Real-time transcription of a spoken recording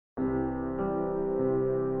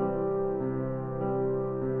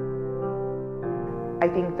I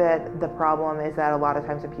think that the problem is that a lot of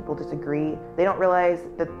times when people disagree, they don't realize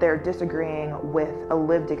that they're disagreeing with a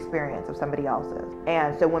lived experience of somebody else's.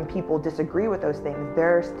 And so when people disagree with those things,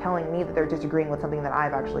 they're telling me that they're disagreeing with something that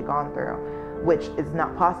I've actually gone through, which is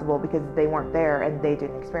not possible because they weren't there and they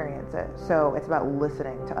didn't experience it. So it's about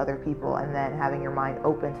listening to other people and then having your mind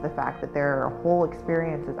open to the fact that there are whole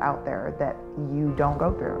experiences out there that you don't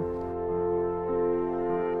go through.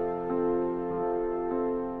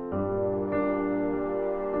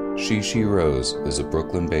 Shishi Rose is a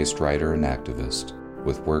Brooklyn-based writer and activist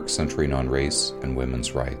with work centering on race and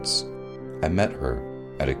women's rights. I met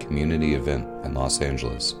her at a community event in Los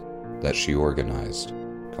Angeles that she organized,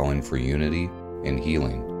 calling for unity and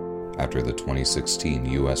healing after the 2016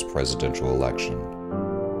 U.S. presidential election.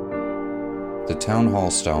 The town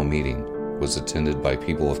hall-style meeting was attended by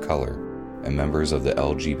people of color and members of the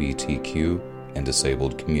LGBTQ and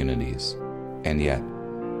disabled communities, and yet,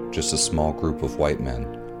 just a small group of white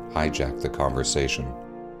men hijacked the conversation,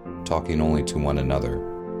 talking only to one another,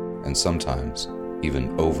 and sometimes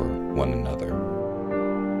even over one another.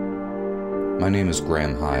 My name is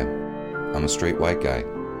Graham High. I'm a straight white guy.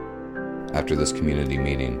 After this community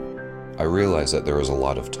meeting, I realized that there was a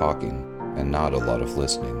lot of talking and not a lot of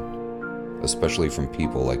listening, especially from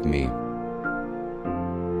people like me.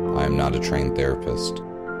 I am not a trained therapist.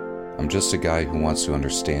 I'm just a guy who wants to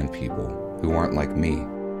understand people who aren't like me,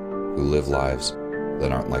 who live lives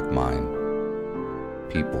that aren't like mine.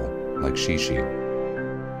 People like Shishi.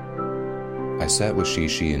 I sat with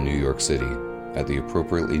Shishi in New York City at the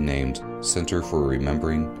appropriately named Center for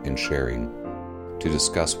Remembering and Sharing to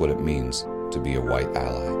discuss what it means to be a white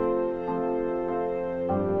ally.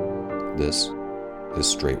 This is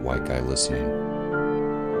Straight White Guy Listening.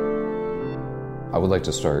 I would like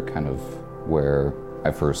to start kind of where I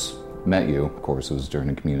first met you. Of course, it was during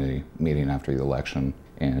a community meeting after the election,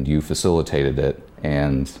 and you facilitated it,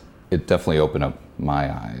 and it definitely opened up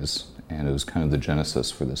my eyes, and it was kind of the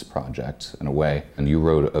genesis for this project in a way. And you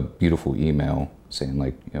wrote a beautiful email saying,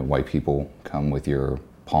 like, you know, white people come with your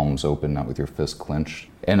palms open, not with your fists clenched.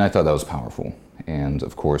 And I thought that was powerful. And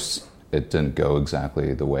of course, it didn't go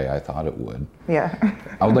exactly the way I thought it would. Yeah.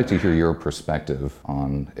 I would like to hear your perspective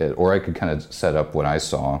on it, or I could kind of set up what I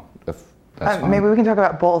saw, if that's fine. Maybe we can talk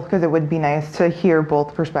about both, because it would be nice to hear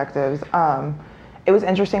both perspectives. It was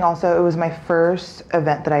interesting also, it was my first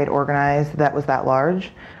event that I had organized that was that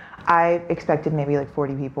large. I expected maybe like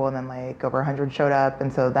 40 people, and then like over 100 showed up,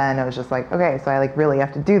 and so then it was just like, okay, so I like really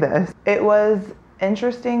have to do this. It was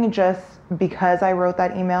interesting just because I wrote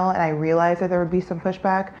that email and I realized that there would be some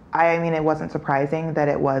pushback. I mean, it wasn't surprising that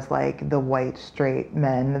it was like the white straight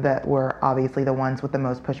men that were obviously the ones with the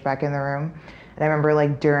most pushback in the room. And I remember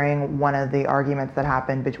like during one of the arguments that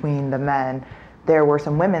happened between the men, there were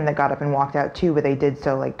some women that got up and walked out too, but they did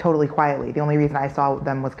so like totally quietly. The only reason I saw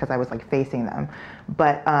them was because I was like facing them.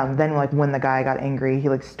 But then like when the guy got angry, he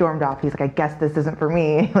like stormed off. He's like, I guess this isn't for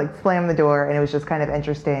me. He like slammed the door, and it was just kind of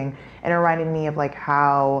interesting. And it reminded me of like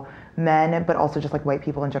how men, but also just like white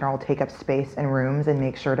people in general, take up space in rooms and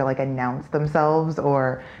make sure to like announce themselves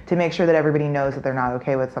or to make sure that everybody knows that they're not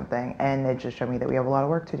okay with something. And it just showed me that we have a lot of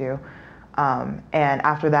work to do. And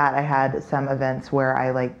after that, I had some events where I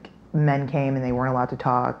like men came and they weren't allowed to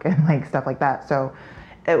talk and like stuff like that. So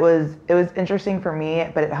it was interesting for me,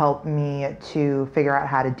 but it helped me to figure out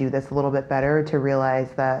how to do this a little bit better, to realize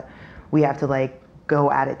that we have to like go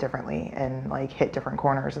at it differently and like hit different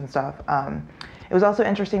corners and stuff. It was also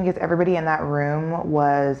interesting because everybody in that room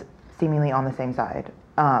was seemingly on the same side.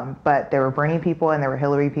 But there were Bernie people and there were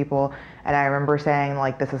Hillary people. And I remember saying,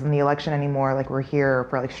 like, this isn't the election anymore. Like, we're here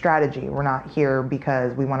for like strategy. We're not here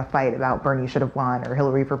because we want to fight about Bernie should have won or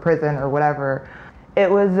Hillary for prison or whatever.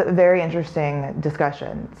 It was a very interesting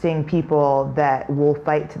discussion, seeing people that will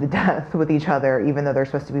fight to the death with each other, even though they're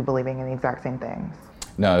supposed to be believing in the exact same things.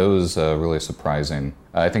 No, it was really surprising.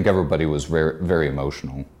 I think everybody was very, very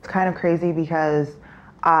emotional. It's kind of crazy because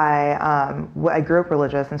I grew up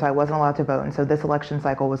religious, and so I wasn't allowed to vote. And so this election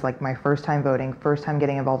cycle was like my first time voting, first time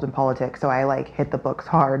getting involved in politics. So I like hit the books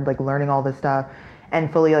hard, like learning all this stuff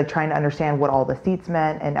and fully like trying to understand what all the seats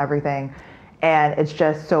meant and everything. And it's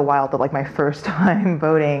just so wild that like my first time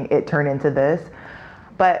voting, it turned into this.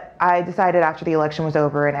 But I decided after the election was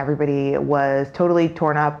over and everybody was totally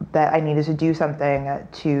torn up that I needed to do something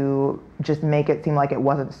to just make it seem like it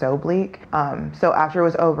wasn't so bleak. So after it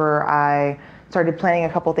was over, I started planning a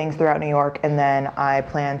couple things throughout New York, and then I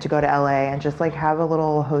planned to go to LA and just like have a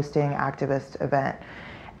little hosting activist event.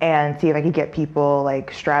 and see if I could get people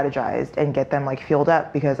like strategized and get them like fueled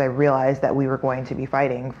up, because I realized that we were going to be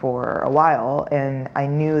fighting for a while, and I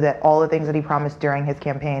knew that all the things that he promised during his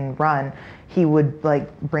campaign run he would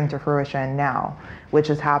like bring to fruition now, which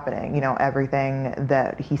is happening. You know, everything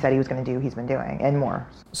that he said he was going to do, he's been doing, and more.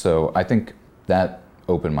 So I think that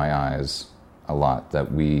opened my eyes a lot, that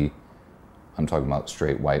I'm talking about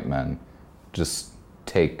straight white men, just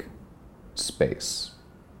take space,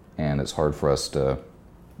 and it's hard for us to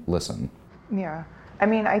listen. Yeah. I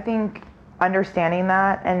mean, I think understanding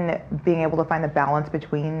that and being able to find the balance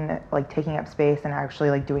between like taking up space and actually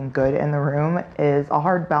like doing good in the room is a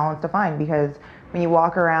hard balance to find, because when you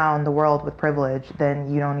walk around the world with privilege,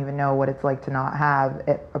 then you don't even know what it's like to not have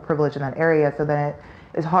a privilege in that area. So then it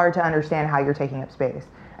is hard to understand how you're taking up space.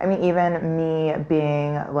 I mean, even me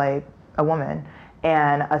being like a woman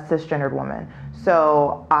and a cisgendered woman,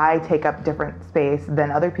 so I take up different space than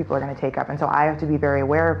other people are going to take up, and so I have to be very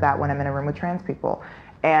aware of that when I'm in a room with trans people.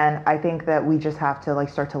 And I think that we just have to like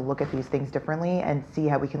start to look at these things differently and see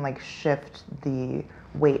how we can like shift the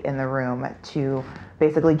weight in the room to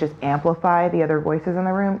basically just amplify the other voices in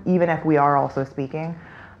the room, even if we are also speaking.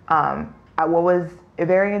 What was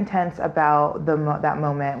very intense about that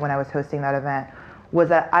moment when I was hosting that event was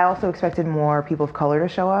that I also expected more people of color to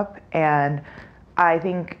show up, and I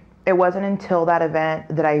think it wasn't until that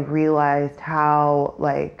event that I realized how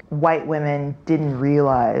like white women didn't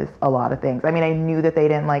realize a lot of things. I mean, I knew that they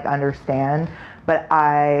didn't like understand, but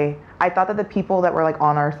I thought that the people that were like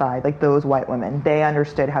on our side, like those white women, they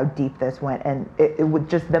understood how deep this went, and it would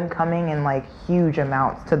just them coming in like huge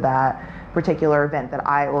amounts to that particular event that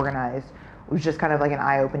I organized was just kind of like an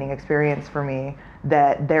eye-opening experience for me,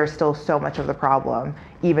 that there's still so much of the problem,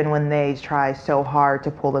 even when they try so hard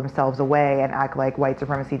to pull themselves away and act like white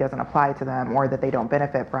supremacy doesn't apply to them or that they don't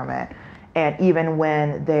benefit from it. And even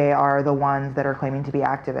when they are the ones that are claiming to be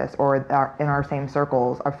activists or are in our same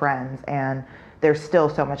circles of friends, and there's still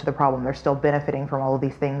so much of the problem. They're still benefiting from all of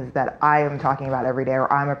these things that I am talking about every day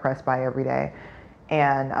or I'm oppressed by every day.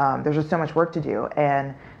 And there's just so much work to do.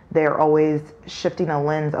 And they're always shifting a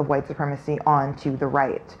lens of white supremacy onto the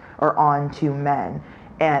right or onto men.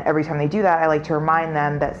 And every time they do that, I like to remind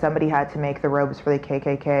them that somebody had to make the robes for the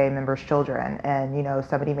KKK members' children, and you know,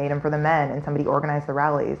 somebody made them for the men, and somebody organized the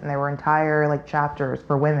rallies, and there were entire like chapters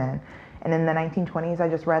for women. And in the 1920s, I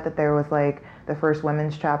just read that there was like the first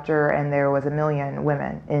women's chapter, and there was 1 million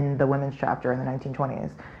women in the women's chapter in the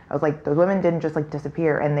 1920s. I was like, those women didn't just like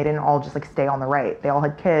disappear, and they didn't all just like stay on the right. They all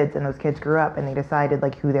had kids, and those kids grew up, and they decided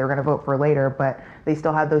like who they were going to vote for later, but they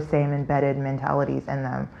still had those same embedded mentalities in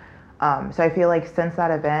them. So I feel like since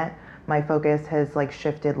that event, my focus has like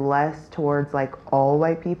shifted less towards like all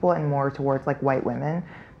white people and more towards like white women,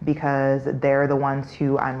 because they're the ones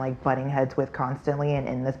who I'm like butting heads with constantly and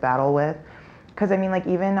in this battle with. Because I mean, like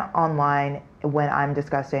even online when I'm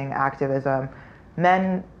discussing activism,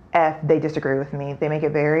 men they disagree with me. They make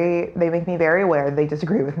me very aware they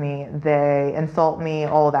disagree with me. They insult me,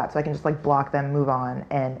 all of that, so I can just like block them, move on,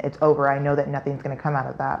 and it's over. I know that nothing's going to come out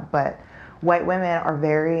of that. But white women are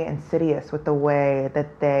very insidious with the way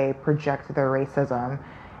that they project their racism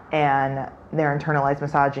and their internalized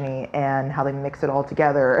misogyny and how they mix it all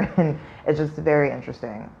together. And it's just very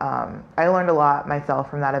interesting. I learned a lot myself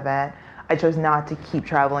from that event. I chose not to keep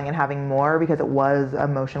traveling and having more because it was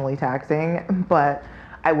emotionally taxing, but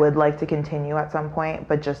I would like to continue at some point,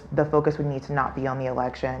 but just the focus would need to not be on the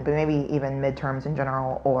election, but maybe even midterms in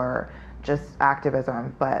general or just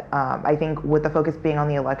activism. But I think with the focus being on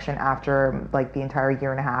the election after like the entire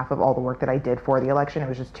year and a half of all the work that I did for the election, it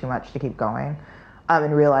was just too much to keep going.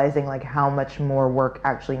 And realizing like how much more work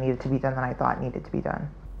actually needed to be done than I thought needed to be done.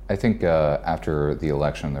 I think after the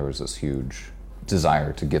election, there was this huge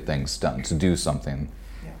desire to get things done, to do something.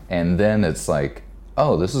 Yeah. And then it's like,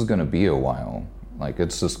 oh, this is going to be a while. Like,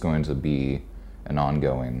 it's just going to be an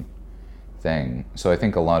ongoing thing. So I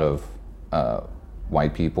think a lot of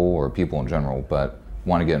white people, or people in general, but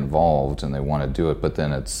want to get involved and they want to do it, but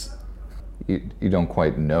then it's, you don't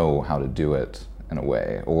quite know how to do it in a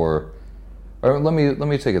way. Or let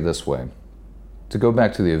me take it this way. To go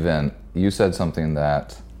back to the event, you said something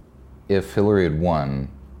that if Hillary had won,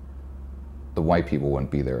 the white people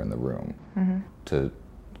wouldn't be there in the room to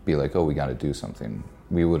be like, oh, we got to do something.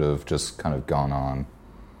 We would have just kind of gone on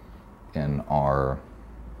in our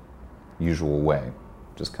usual way.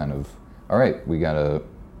 Just kind of, all right, we got a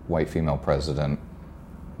white female president,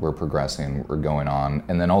 we're progressing, we're going on,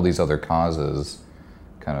 and then all these other causes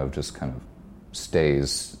kind of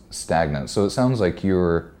stays stagnant. So it sounds like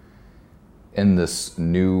you're in this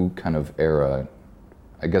new kind of era.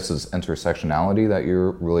 I guess it's intersectionality that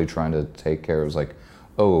you're really trying to take care of. It's like,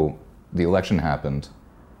 oh, the election happened,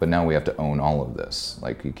 But now we have to own all of this.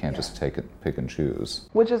 Like, you can't just pick and choose.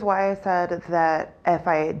 Which is why I said that if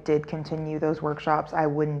I did continue those workshops, I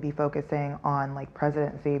wouldn't be focusing on like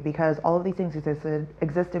presidency, because all of these things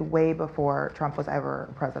existed way before Trump was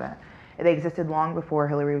ever president. They existed long before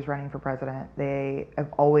Hillary was running for president. They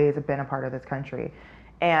have always been a part of this country.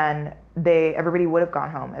 And everybody would have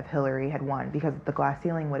gone home if Hillary had won, because the glass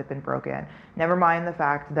ceiling would have been broken. Never mind the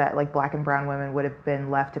fact that like black and brown women would have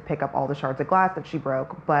been left to pick up all the shards of glass that she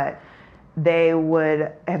broke, but they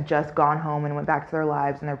would have just gone home and went back to their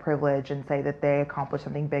lives and their privilege and say that they accomplished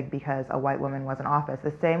something big because a white woman was in office.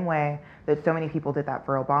 The same way that so many people did that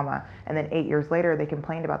for Obama. And then 8 years later, they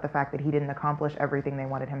complained about the fact that he didn't accomplish everything they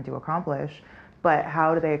wanted him to accomplish. But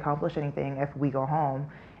how do they accomplish anything if we go home?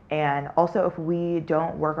 And also if we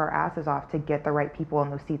don't work our asses off to get the right people in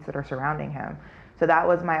those seats that are surrounding him. So that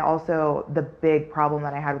was also the big problem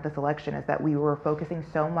that I had with this election, is that we were focusing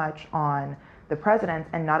so much on the presidents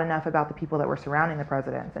and not enough about the people that were surrounding the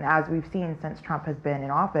presidents. And as we've seen since Trump has been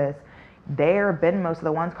in office, they've been most of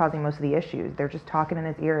the ones causing most of the issues. They're just talking in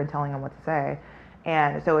his ear and telling him what to say.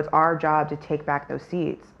 And so it's our job to take back those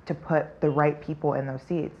seats, to put the right people in those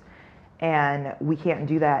seats. And we can't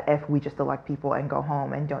do that if we just elect people and go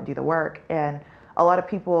home and don't do the work. And a lot of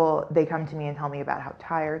people, they come to me and tell me about how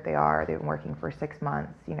tired they are. They've been working for 6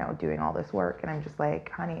 months, doing all this work. And I'm just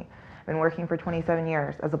like, honey, I've been working for 27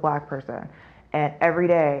 years as a black person. And every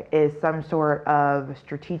day is some sort of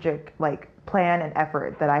strategic plan and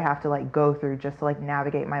effort that I have to go through just to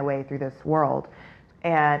navigate my way through this world.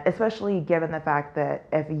 And especially given the fact that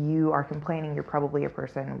if you are complaining, you're probably a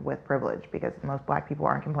person with privilege, because most black people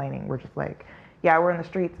aren't complaining. We're just yeah, we're in the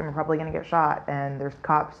streets and we're probably going to get shot. And there's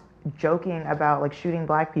cops joking about shooting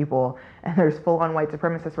black people, and there's full-on white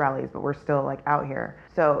supremacist rallies, but we're still out here.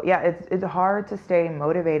 So yeah, it's hard to stay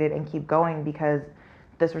motivated and keep going, because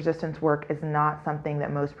this resistance work is not something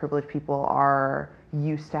that most privileged people are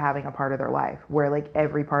used to having a part of their life, where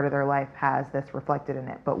every part of their life has this reflected in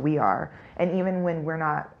it, but we are. And even when we're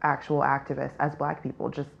not actual activists as black people,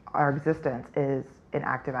 just our existence is an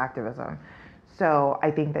active activism. So I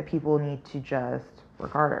think that people need to just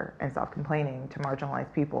work harder and stop complaining to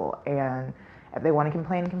marginalized people. And if they want to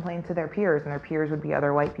complain to their peers, and their peers would be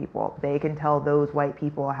other white people. They can tell those white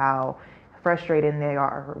people how frustrated they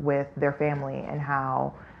are with their family, and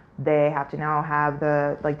how they have to now have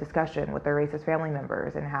the discussion with their racist family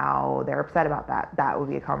members, and how they're upset about that. That would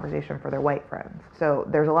be a conversation for their white friends. So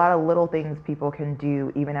there's a lot of little things people can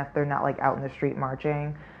do, even if they're not out in the street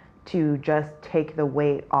marching, to just take the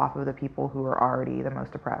weight off of the people who are already the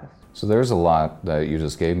most oppressed. So there's a lot that you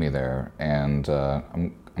just gave me there, and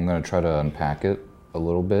I'm going to try to unpack it a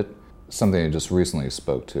little bit. Something I just recently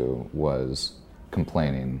spoke to was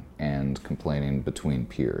complaining, and complaining between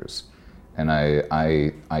peers. And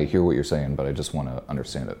I hear what you're saying, but I just want to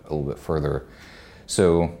understand it a little bit further.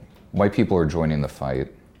 So white people are joining the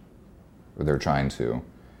fight, or they're trying to,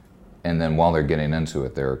 and then while they're getting into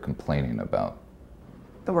it, they're complaining about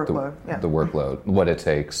the workload. The workload, what it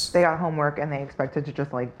takes. They got homework and they expected to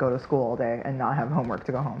just go to school all day and not have homework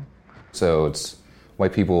to go home. So it's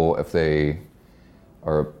white people, if they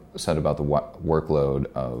are upset about the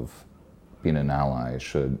workload of being an ally,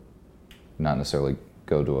 should not necessarily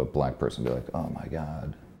go to a black person and be like, oh my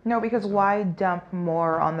God. No, because why dump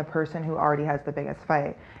more on the person who already has the biggest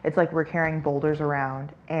fight? It's we're carrying boulders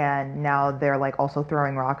around, and now they're also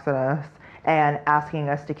throwing rocks at us and asking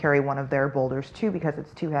us to carry one of their boulders too, because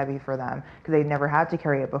it's too heavy for them, because they've never had to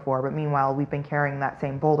carry it before. But meanwhile, we've been carrying that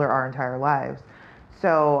same boulder our entire lives.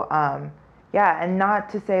 So yeah, and not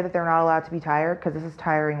to say that they're not allowed to be tired, because this is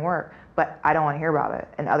tiring work, but I don't want to hear about it,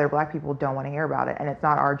 and other black people don't want to hear about it. And it's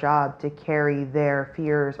not our job to carry their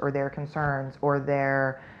fears or their concerns or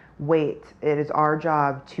their weight. It is our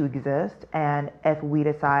job to exist, and if we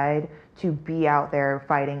decide to be out there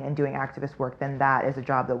fighting and doing activist work, then that is a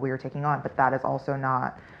job that we're taking on, but that is also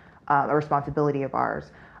not a responsibility of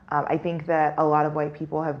ours. I think that a lot of white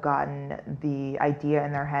people have gotten the idea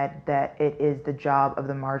in their head that it is the job of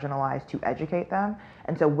the marginalized to educate them.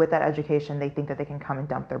 And so with that education, they think that they can come and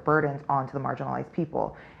dump their burdens onto the marginalized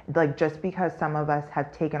people. Just because some of us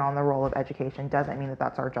have taken on the role of education doesn't mean that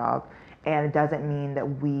that's our job. And it doesn't mean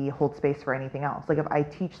that we hold space for anything else. If I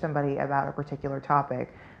teach somebody about a particular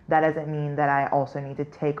topic, that doesn't mean that I also need to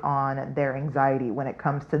take on their anxiety when it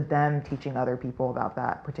comes to them teaching other people about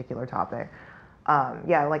that particular topic.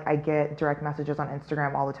 I get direct messages on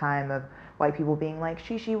Instagram all the time of white people being like,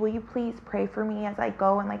 Shishi, will you please pray for me as I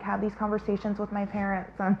go and have these conversations with my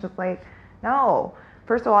parents? And I'm just no.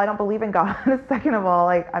 First of all, I don't believe in God. Second of all,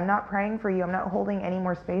 I'm not praying for you. I'm not holding any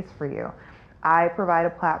more space for you. I provide a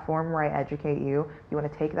platform where I educate you. If you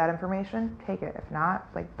want to take that information, take it. If not,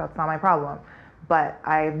 like, that's not my problem. But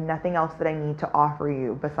I have nothing else that I need to offer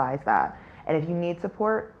you besides that. And if you need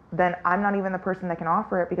support, then I'm not even the person that can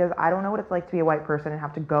offer it, because I don't know what it's like to be a white person and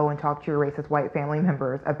have to go and talk to your racist white family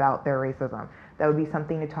members about their racism. That would be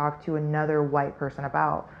something to talk to another white person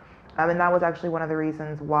about. And that was actually one of the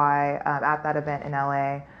reasons why at that event in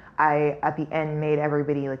LA, I, at the end, made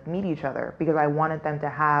everybody like meet each other, because I wanted them to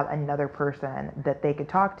have another person that they could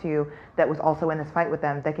talk to that was also in this fight with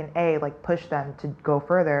them, that can A, like push them to go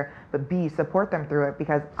further, but B, support them through it,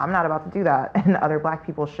 because I'm not about to do that, and other black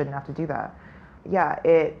people shouldn't have to do that. Yeah,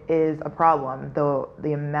 it is a problem, though,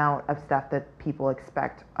 the amount of stuff that people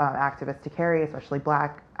expect activists to carry, especially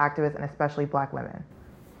black activists and especially black women.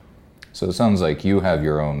 So it sounds like you have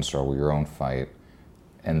your own struggle, your own fight,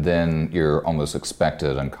 and then you're almost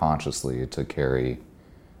expected unconsciously to carry,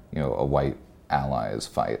 a white ally's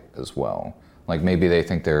fight as well. Like maybe they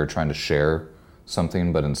think they're trying to share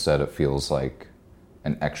something, but instead it feels like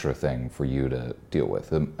an extra thing for you to deal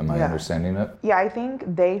with. Am I understanding it? Yeah, I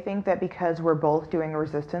think they think that because we're both doing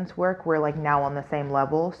resistance work, we're like now on the same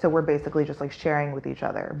level. So we're basically just like sharing with each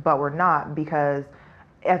other, but we're not, because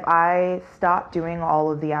if I stop doing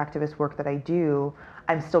all of the activist work that I do,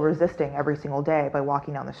 I'm still resisting every single day by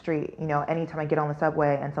walking down the street. Anytime I get on the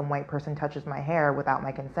subway and some white person touches my hair without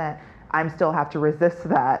my consent, I'm still have to resist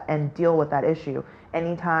that and deal with that issue.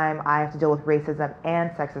 Anytime I have to deal with racism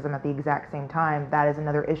and sexism at the exact same time, that is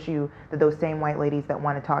another issue that those same white ladies that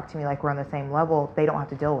want to talk to me like we're on the same level, they don't have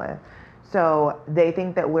to deal with. So they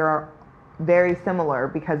think that we're very similar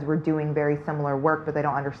because we're doing very similar work, but they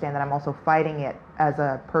don't understand that I'm also fighting it as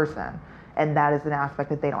a person. And that is an aspect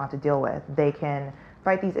that they don't have to deal with. They can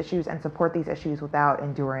fight these issues and support these issues without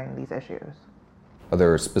enduring these issues. Are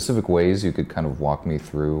there specific ways you could kind of walk me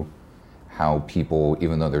through how people,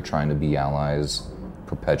 even though they're trying to be allies,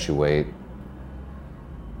 perpetuate,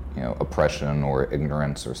 oppression or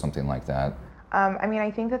ignorance or something like that?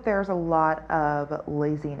 I think that there's a lot of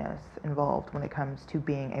laziness involved when it comes to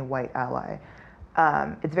being a white ally.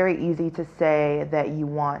 It's very easy to say that you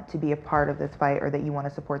want to be a part of this fight, or that you want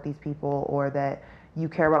to support these people, or that you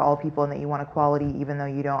care about all people and that you want equality, even though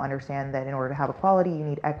you don't understand that in order to have equality, you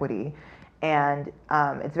need equity. And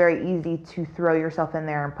it's very easy to throw yourself in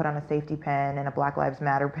there and put on a safety pin and a Black Lives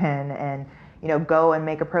Matter pin and, go and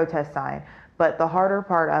make a protest sign. But the harder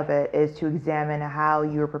part of it is to examine how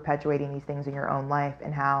you're perpetuating these things in your own life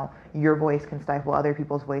and how your voice can stifle other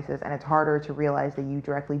people's voices. And it's harder to realize that you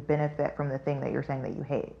directly benefit from the thing that you're saying that you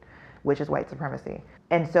hate, which is white supremacy.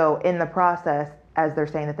 And so in the process, as they're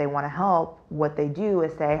saying that they want to help, what they do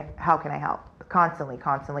is say, how can I help? Constantly,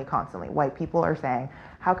 constantly, constantly. White people are saying,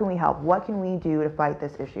 how can we help? What can we do to fight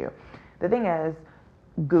this issue? The thing is,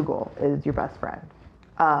 Google is your best friend.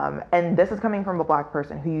 And this is coming from a black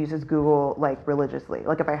person who uses Google like religiously.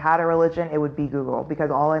 Like if I had a religion, it would be Google,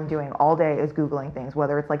 because all I'm doing all day is Googling things,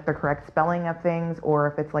 whether it's like the correct spelling of things or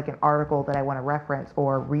if it's like an article that I want to reference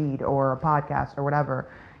or read or a podcast or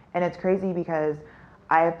whatever. And it's crazy because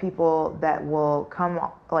I have people that will come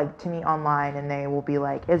like to me online and they will be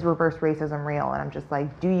like, is reverse racism real? And I'm just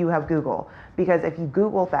like, do you have Google? Because if you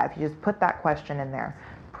Google that, if you just put that question in there,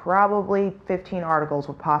 probably 15 articles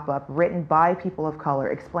will pop up written by people of color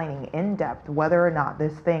explaining in depth whether or not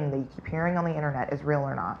this thing that you keep hearing on the internet is real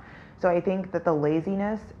or not. So I think that the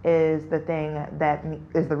laziness is the thing that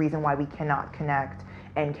is the reason why we cannot connect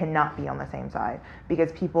and cannot be on the same side,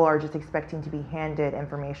 because people are just expecting to be handed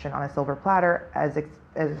information on a silver platter as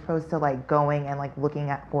opposed to like going and like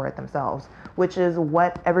looking for it themselves, which is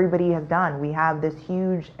what everybody has done. We have this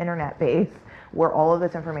huge internet base where all of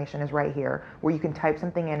this information is right here, where you can type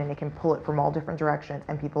something in and it can pull it from all different directions,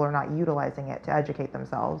 and people are not utilizing it to educate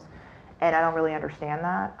themselves. And I don't really understand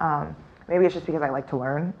that. Maybe it's just because I like to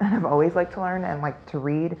learn and I've always liked to learn and like to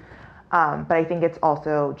read. But I think it's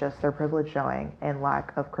also just their privilege showing and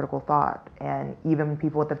lack of critical thought. And even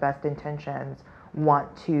people with the best intentions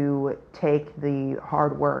want to take the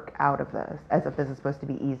hard work out of this as if this is supposed to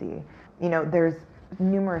be easy. There's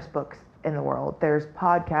numerous books in the world. There's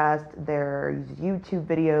podcasts, there's YouTube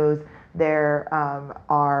videos, there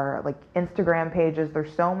are like Instagram pages.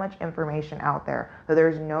 There's so much information out there that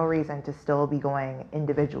there's no reason to still be going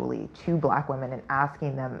individually to black women and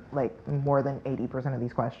asking them like more than 80% of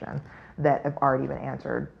these questions that have already been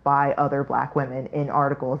answered by other black women in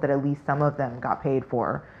articles that at least some of them got paid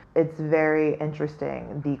for. It's very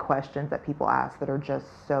interesting, the questions that people ask that are just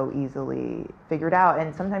so easily figured out.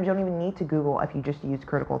 And sometimes you don't even need to Google if you just use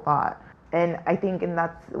critical thought. And I think, and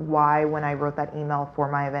that's why when I wrote that email for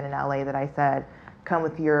my event in LA that I said, come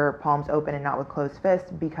with your palms open and not with closed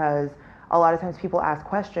fists, because a lot of times people ask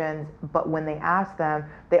questions, but when they ask them,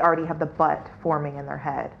 they already have the but forming in their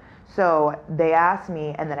head. So they ask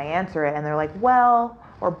me and then I answer it and they're like, well,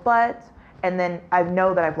 or but, and then I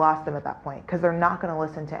know that I've lost them at that point because they're not going to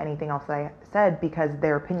listen to anything else that I said because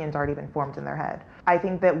their opinion's already been formed in their head. I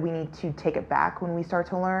think that we need to take it back when we start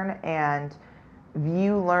to learn and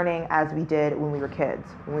view learning as we did when we were kids.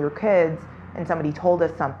 When we were kids and somebody told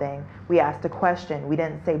us something, we asked a question. We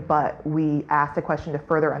didn't say but, we asked a question to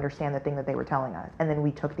further understand the thing that they were telling us, and then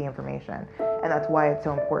we took the information. And that's why it's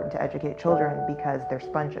so important to educate children, because they're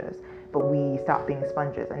sponges. But we stopped being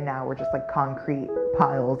sponges, and now we're just like concrete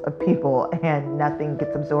piles of people, and nothing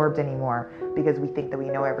gets absorbed anymore because we think that we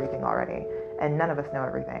know everything already, and none of us know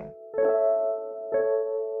everything.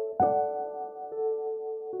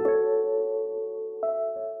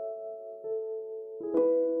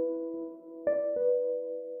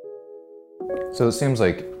 So it seems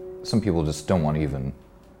like some people just don't want to even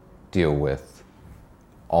deal with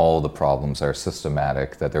all the problems that are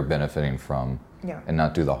systematic that they're benefiting from, and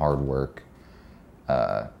not do the hard work.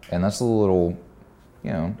 And that's a little,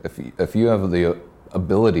 if you have the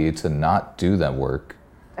ability to not do that work.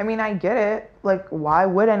 I mean, I get it. Like, why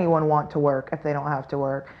would anyone want to work if they don't have to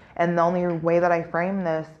work? And the only way that I frame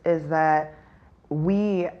this is that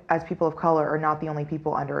we, as people of color, are not the only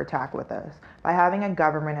people under attack with this. By having a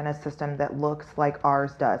government and a system that looks like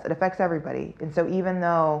ours does, it affects everybody. And so even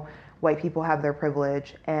though white people have their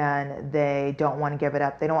privilege and they don't want to give it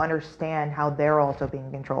up, they don't understand how they're also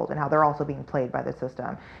being controlled and how they're also being played by the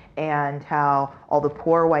system, and how all the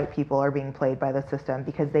poor white people are being played by the system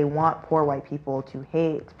because they want poor white people to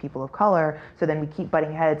hate people of color, so then we keep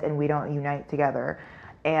butting heads and we don't unite together.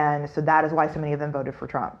 And so that is why so many of them voted for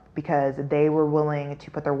Trump, because they were willing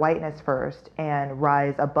to put their whiteness first and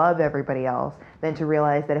rise above everybody else, than to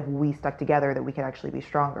realize that if we stuck together that we could actually be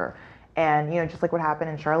stronger. And just like what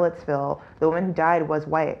happened in Charlottesville, the woman who died was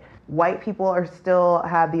white. White people are still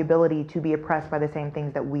have the ability to be oppressed by the same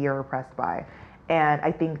things that we are oppressed by. And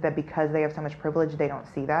I think that because they have so much privilege, they don't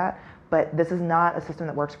see that. But this is not a system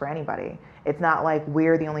that works for anybody. It's not like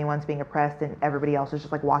we're the only ones being oppressed and everybody else is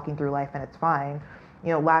just like walking through life and it's fine.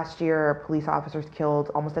 Last year, police officers killed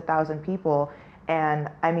almost 1,000 people. And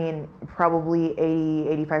I mean, probably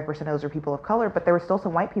 85% of those are people of color, but there were still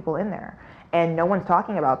some white people in there. And no one's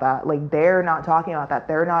talking about that. Like, they're not talking about that.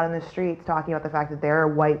 They're not in the streets talking about the fact that their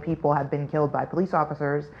white people have been killed by police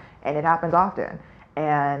officers, and it happens often.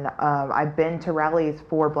 And I've been to rallies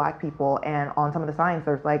for black people, and on some of the signs,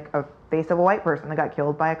 there's like a face of a white person that got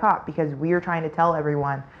killed by a cop, because we are trying to tell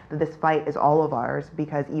everyone that this fight is all of ours,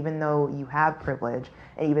 because even though you have privilege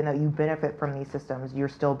and even though you benefit from these systems, you're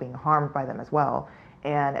still being harmed by them as well.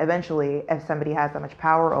 And eventually, if somebody has that much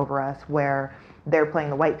power over us where they're playing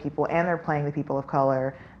the white people and they're playing the people of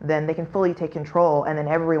color, then they can fully take control, and then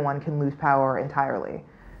everyone can lose power entirely.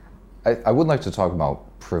 I would like to talk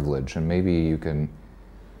about privilege, and maybe you can.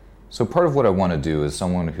 So part of what I want to do is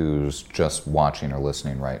someone who's just watching or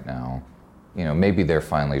listening right now, maybe they're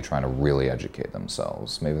finally trying to really educate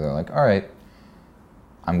themselves. Maybe they're like, all right,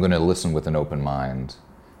 I'm going to listen with an open mind,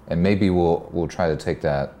 and maybe we'll try to take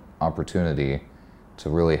that opportunity to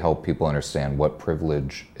really help people understand what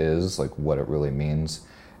privilege is, like what it really means.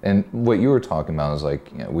 And what you were talking about is like,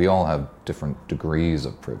 we all have different degrees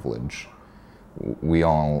of privilege. We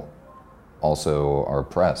all also are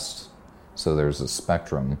oppressed, so there's a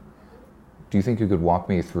spectrum. Do you think you could walk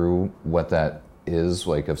me through what that is?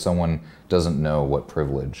 Like, if someone doesn't know what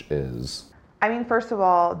privilege is. I mean, first of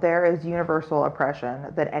all, there is universal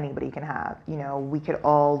oppression that anybody can have. We could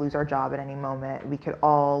all lose our job at any moment. We could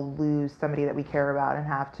all lose somebody that we care about and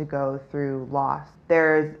have to go through loss.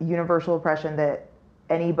 There's universal oppression that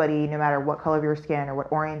anybody, no matter what color of your skin or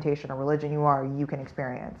what orientation or religion you are, you can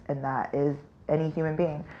experience, and that is any human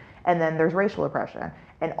being. And then there's racial oppression,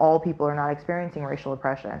 and all people are not experiencing racial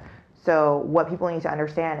oppression. So what people need to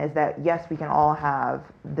understand is that, yes, we can all have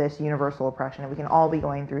this universal oppression and we can all be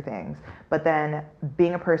going through things, but then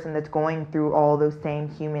being a person that's going through all those same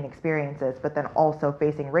human experiences, but then also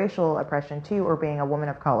facing racial oppression too, or being a woman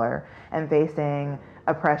of color and facing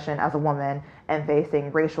oppression as a woman and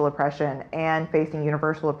facing racial oppression and facing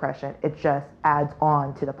universal oppression, it just adds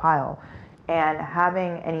on to the pile. And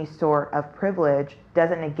having any sort of privilege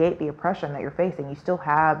doesn't negate the oppression that you're facing. You still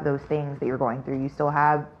have those things that you're going through. You still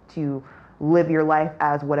have to live your life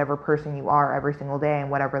as whatever person you are every single day,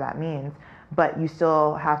 and whatever that means. But you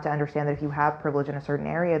still have to understand that if you have privilege in a certain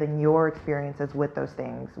area, then your experiences with those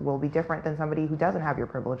things will be different than somebody who doesn't have your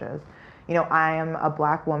privileges. I am a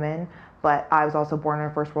black woman, but I was also born in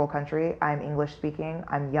a first world country. I'm English speaking.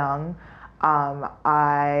 I'm young.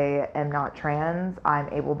 I am not trans.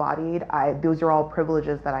 I'm able-bodied. Those are all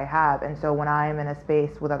privileges that I have. And so when I'm in a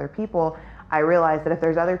space with other people, I realize that if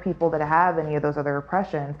there's other people that have any of those other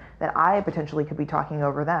oppressions, then I potentially could be talking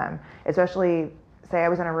over them. Especially, say I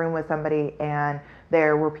was in a room with somebody and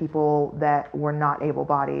there were people that were not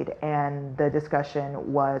able-bodied and the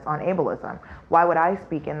discussion was on ableism. Why would I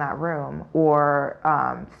speak in that room or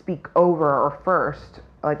speak over or first,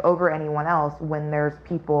 like over anyone else when there's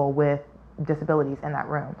people with disabilities in that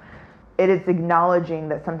room? It is acknowledging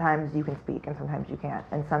that sometimes you can speak and sometimes you can't,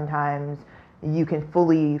 and sometimes you can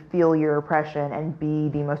fully feel your oppression and be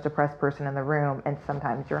the most oppressed person in the room, and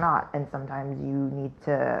sometimes you're not, and sometimes you need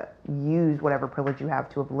to use whatever privilege you have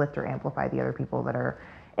to uplift or amplify the other people that are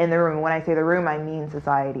in the room. When I say the room, I mean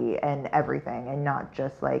society and everything, and not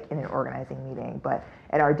just like in an organizing meeting, but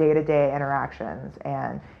in our day-to-day interactions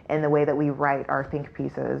and in the way that we write our think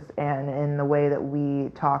pieces and in the way that we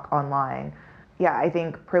talk online. Yeah, I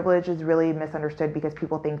think privilege is really misunderstood because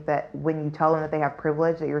people think that when you tell them that they have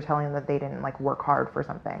privilege, that you're telling them that they didn't like work hard for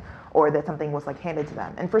something or that something was like handed to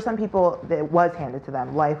them. And for some people, it was handed to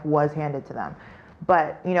them. Life was handed to them.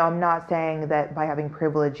 But, you know, I'm not saying that by having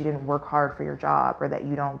privilege, you didn't work hard for your job or that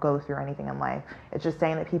you don't go through anything in life. It's just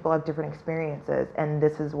saying that people have different experiences. And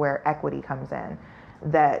this is where equity comes in,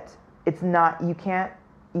 that it's not, you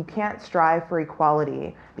can't strive for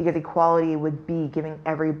equality because equality would be giving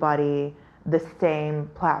everybody the same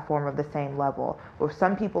platform of the same level. Well, if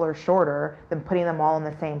some people are shorter, then putting them all on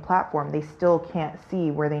the same platform, they still can't see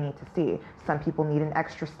where they need to see. Some people need an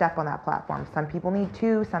extra step on that platform. Some people need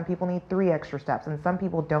 2, some people need 3 extra steps, and some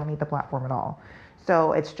people don't need the platform at all.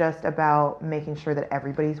 So it's just about making sure that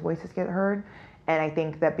everybody's voices get heard. And I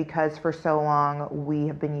think that because for so long we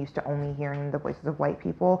have been used to only hearing the voices of white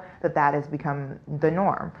people, that has become the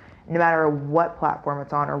norm. No matter what platform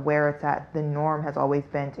it's on or where it's at, the norm has always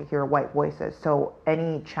been to hear white voices. So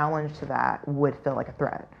any challenge to that would feel like a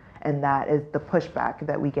threat. And that is the pushback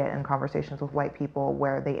that we get in conversations with white people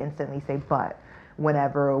where they instantly say but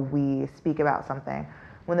whenever we speak about something.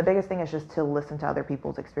 When the biggest thing is just to listen to other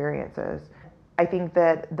people's experiences. I think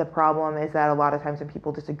that the problem is that a lot of times when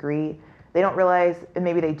people disagree, they don't realize, and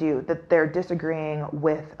maybe they do, that they're disagreeing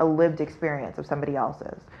with a lived experience of somebody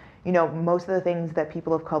else's. You know, most of the things that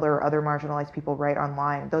people of color or other marginalized people write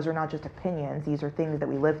online, those are not just opinions, these are things that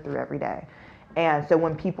we live through every day. And so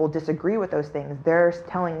when people disagree with those things, they're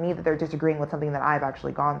telling me that they're disagreeing with something that I've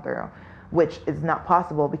actually gone through, which is not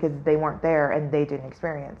possible because they weren't there and they didn't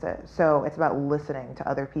experience it. So it's about listening to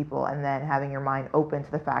other people and then having your mind open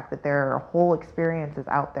to the fact that there are whole experiences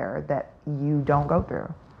out there that you don't go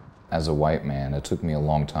through. As a white man, it took me a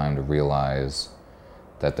long time to realize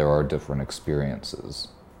that there are different experiences.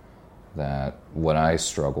 That what I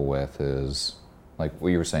struggle with is, like what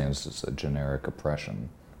you were saying, is just a generic oppression.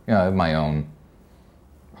 You know, I have my own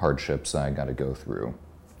hardships that I got to go through.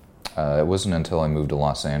 It wasn't until I moved to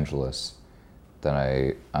Los Angeles that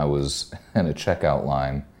I was in a checkout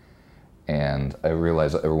line and I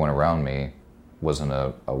realized that everyone around me wasn't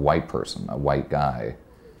a white person, a white guy.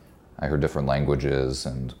 I heard different languages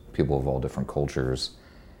and people of all different cultures.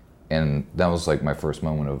 And that was like my first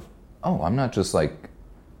moment of, oh, I'm not just like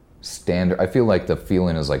standard. I feel like the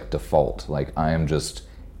feeling is like default. Like I am just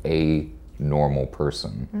a normal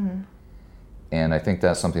person. Mm-hmm. And I think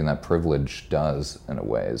that's something that privilege does in a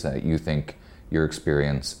way, is that you think your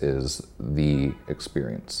experience is the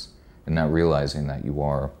experience and not realizing that you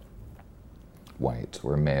are white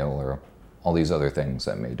or male or all these other things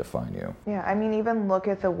that may define you. Yeah, I mean, even look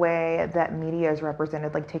at the way that media is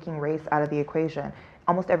represented, like taking race out of the equation.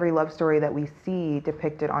 Almost every love story that we see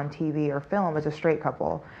depicted on TV or film is a straight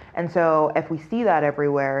couple. And so if we see that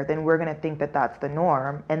everywhere, then we're going to think that that's the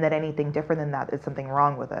norm and that anything different than that is something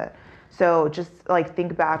wrong with it. So just like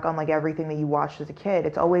think back on like everything that you watched as a kid.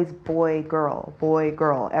 It's always boy, girl, boy,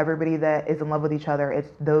 girl. Everybody that is in love with each other, it's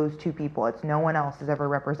those two people. It's no one else is ever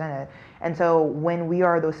represented. And so when we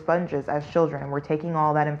are those sponges as children and we're taking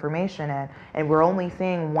all that information in and we're only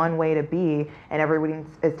seeing one way to be, and everybody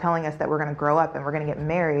is telling us that we're going to grow up and we're going to get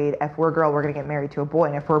married. If we're a girl, we're going to get married to a boy.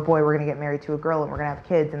 And if we're a boy, we're going to get married to a girl and we're going to have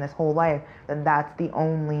kids in this whole life, then that's the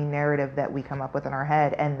only narrative that we come up with in our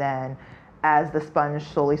head. And then as the sponge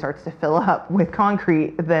slowly starts to fill up with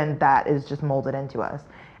concrete, then that is just molded into us.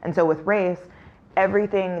 And so with race,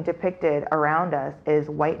 everything depicted around us is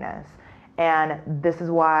whiteness. And this is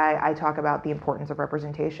why I talk about the importance of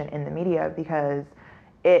representation in the media, because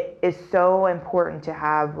it is so important to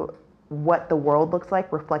have what the world looks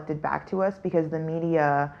like reflected back to us, because the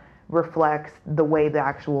media reflects the way the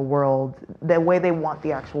actual world, the way they want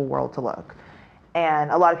the actual world to look.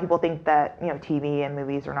 And a lot of people think that, TV and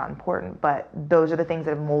movies are not important, but those are the things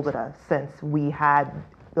that have molded us since we had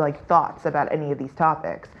like thoughts about any of these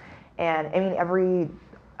topics. And I mean,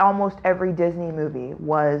 almost every Disney movie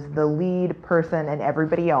was the lead person and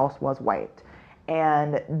everybody else was white.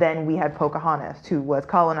 And then we had Pocahontas, who was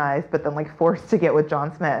colonized, but then like forced to get with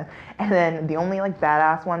John Smith. And then the only like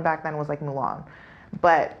badass one back then was like Mulan.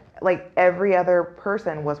 But like every other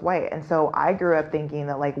person was white. And so I grew up thinking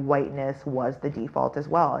that like whiteness was the default as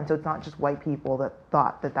well. And so it's not just white people that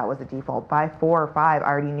thought that that was the default. By 4 or 5, I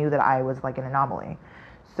already knew that I was like an anomaly.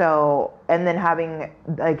 So, and then having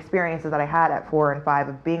the experiences that I had at 4 and 5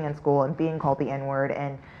 of being in school and being called the N-word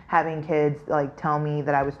and having kids like tell me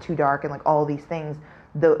that I was too dark and like all these things,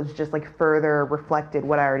 those just like further reflected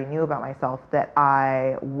what I already knew about myself, that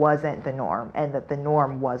I wasn't the norm and that the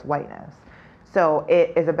norm was whiteness. So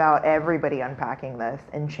it is about everybody unpacking this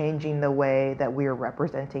and changing the way that we're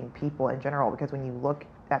representing people in general, because when you look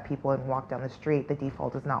at people and walk down the street, the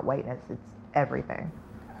default is not whiteness, it's everything.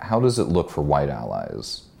 How does it look for white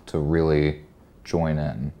allies to really join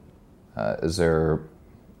in? Is there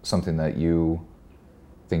something that you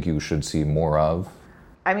think you should see more of?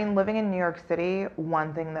 I mean, living in New York City,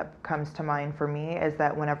 one thing that comes to mind for me is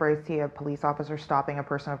that whenever I see a police officer stopping a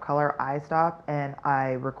person of color, I stop and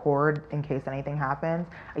I record in case anything happens.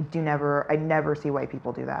 I never see white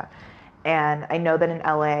people do that. And I know that in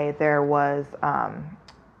LA there was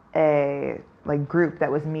a like group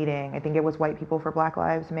that was meeting. I think it was White People for Black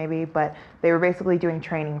Lives maybe, but they were basically doing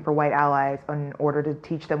training for white allies in order to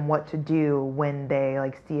teach them what to do when they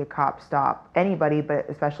like see a cop stop anybody, but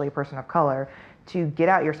especially a person of color, to get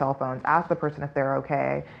out your cell phones, ask the person if they're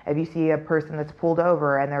okay. If you see a person that's pulled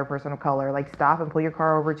over and they're a person of color, like stop and pull your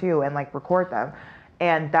car over too and like record them.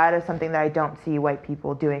 And that is something that I don't see white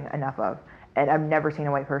people doing enough of. And I've never seen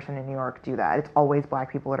a white person in New York do that. It's always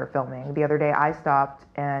black people that are filming. The other day I stopped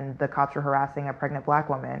and the cops were harassing a pregnant black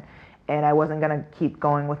woman, and I wasn't gonna keep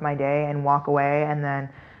going with my day and walk away and then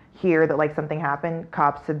hear that like something happened.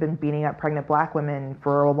 Cops have been beating up pregnant black women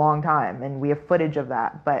for a long time, and we have footage of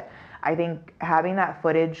that. But I think having that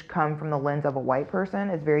footage come from the lens of a white person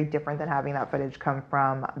is very different than having that footage come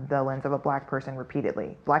from the lens of a black person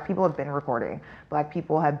repeatedly. Black people have been recording. Black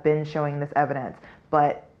people have been showing this evidence.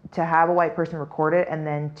 But to have a white person record it and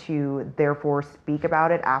then to therefore speak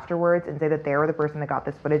about it afterwards and say that they were the person that got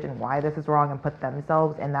this footage and why this is wrong and put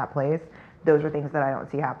themselves in that place, those are things that I don't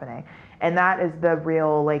see happening. And that is the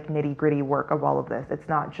real like nitty gritty work of all of this. It's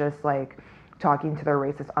not just like talking to their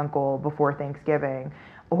racist uncle before Thanksgiving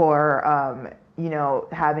or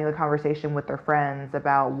having a conversation with their friends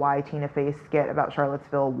about why Tina Fey's skit about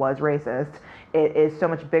Charlottesville was racist. It is so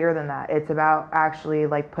much bigger than that. It's about actually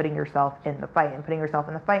like putting yourself in the fight, and putting yourself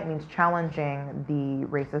in the fight means challenging the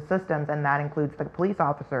racist systems, and that includes the police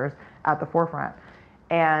officers at the forefront.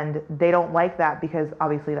 And they don't like that because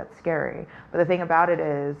obviously that's scary. But the thing about it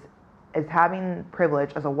is having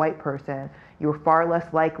privilege as a white person, you're far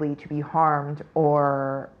less likely to be harmed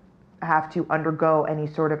or have to undergo any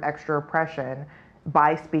sort of extra oppression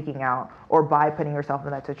by speaking out or by putting yourself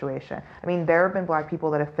in that situation. I mean, there have been black people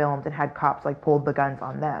that have filmed and had cops like pulled the guns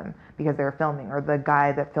on them because they were filming. Or the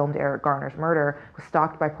guy that filmed Eric Garner's murder was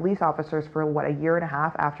stalked by police officers for a year and a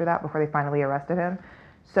half after that before they finally arrested him.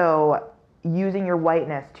 So using your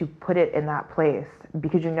whiteness to put it in that place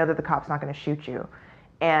because you know that the cop's not going to shoot you.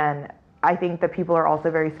 And I think that people are also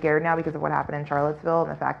very scared now because of what happened in Charlottesville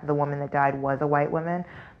and the fact that the woman that died was a white woman.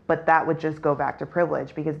 But that would just go back to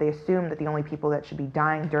privilege because they assume that the only people that should be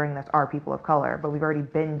dying during this are people of color. But we've already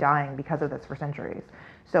been dying because of this for centuries.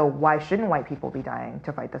 So why shouldn't white people be dying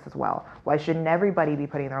to fight this as well? Why shouldn't everybody be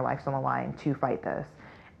putting their lives on the line to fight this?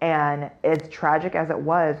 And as tragic as it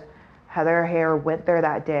was, Heather Heyer went there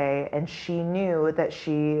that day and she knew that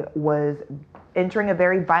she was entering a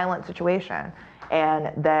very violent situation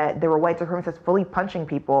and that there were white supremacists fully punching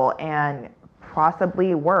people and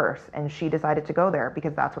possibly worse, and she decided to go there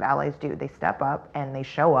because that's what allies do. They step up and they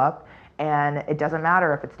show up, and it doesn't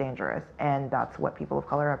matter if it's dangerous, and that's what people of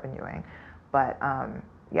color have been doing. But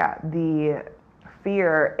the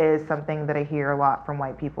fear is something that I hear a lot from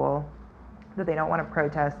white people, that they don't want to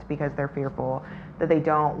protest because they're fearful, that they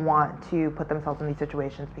don't want to put themselves in these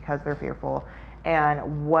situations because they're fearful.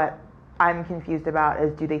 And what I'm confused about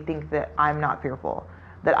is, do they think that I'm not fearful?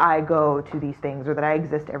 That I go to these things, or that I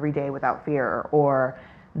exist every day without fear, or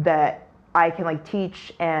that I can like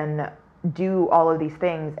teach and do all of these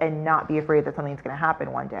things and not be afraid that something's going to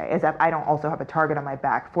happen one day, as if I don't also have a target on my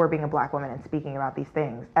back for being a black woman and speaking about these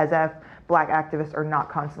things, as if black activists are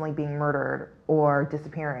not constantly being murdered or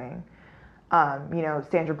disappearing.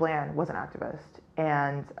 Sandra Bland was an activist.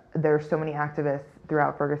 And there's so many activists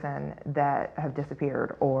throughout Ferguson that have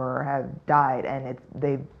disappeared or have died, and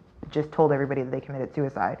they've just told everybody that they committed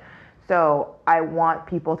suicide. So I want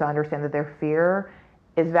people to understand that their fear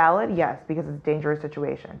is valid, yes, because it's a dangerous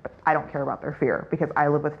situation, but I don't care about their fear because I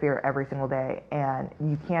live with fear every single day, and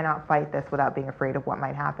you cannot fight this without being afraid of what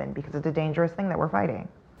might happen because it's a dangerous thing that we're fighting.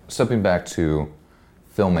 Stepping back to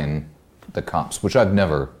filming the cops, which I've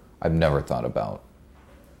never thought about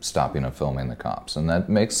stopping and filming the cops, and that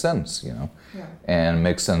makes sense, you know. Yeah. And it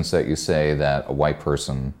makes sense that you say that a white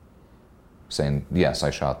person saying, yes, I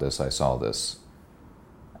shot this, I saw this,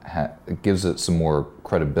 it gives it some more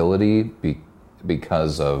credibility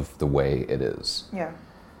because of the way it is. Yeah.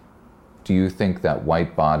 Do you think that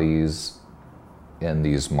white bodies in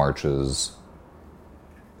these marches,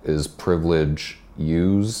 is privilege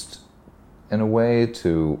used in a way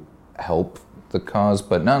to help the cause,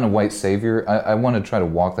 but not in a white savior? I want to try to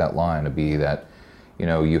walk that line to be that, you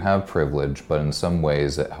know, you have privilege, but in some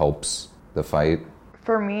ways it helps the fight.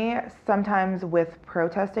 For me, sometimes with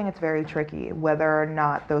protesting, it's very tricky whether or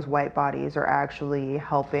not those white bodies are actually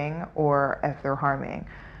helping or if they're harming.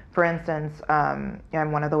 For instance, I'm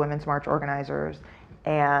one of the Women's March organizers,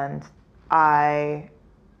 and I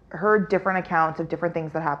heard different accounts of different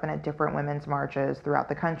things that happen at different women's marches throughout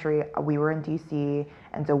the country. We were in DC,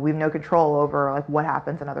 and so we have no control over like what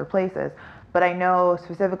happens in other places. But I know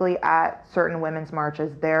specifically at certain women's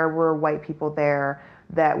marches, there were white people there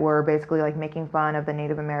that were basically like making fun of the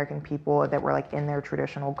Native American people that were like in their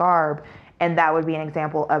traditional garb. And that would be an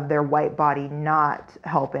example of their white body not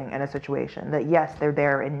helping in a situation. That yes, they're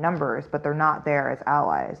there in numbers, but they're not there as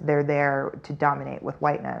allies. They're there to dominate with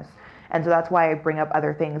whiteness. And so that's why I bring up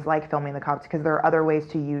other things like filming the cops, because there are other ways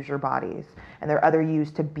to use your bodies, and there's other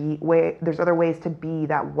ways to be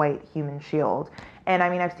that white human shield. And I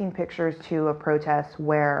mean, I've seen pictures too of protests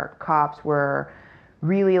where cops were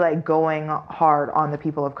really like going hard on the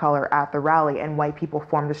people of color at the rally, and white people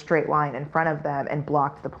formed a straight line in front of them and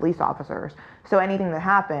blocked the police officers. So anything that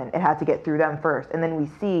happened, it had to get through them first. And then we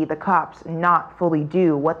see the cops not fully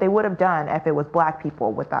do what they would have done if it was black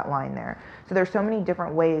people with that line there. So there's so many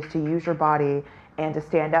different ways to use your body and to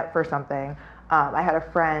stand up for something. I had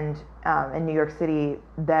a friend in New York City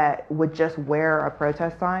that would just wear a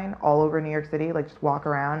protest sign all over New York City, like just walk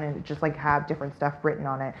around and just like have different stuff written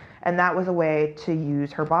on it. And that was a way to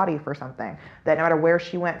use her body for something, that no matter where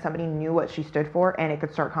she went, somebody knew what she stood for and it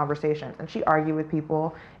could start conversations. And she argued with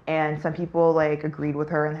people, and some people like agreed with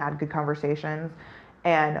her and had good conversations.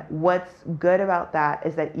 And what's good about that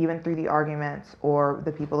is that even through the arguments or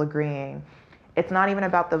the people agreeing, it's not even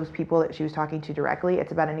about those people that she was talking to directly.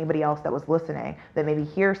 It's about anybody else that was listening that maybe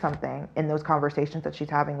hears something in those conversations that she's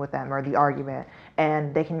having with them or the argument,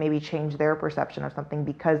 and they can maybe change their perception of something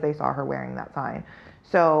because they saw her wearing that sign.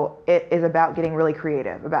 So it is about getting really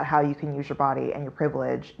creative about how you can use your body and your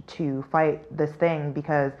privilege to fight this thing,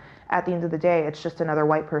 because at the end of the day, it's just another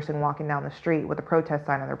white person walking down the street with a protest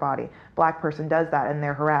sign on their body. Black person does that and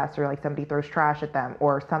they're harassed, or like somebody throws trash at them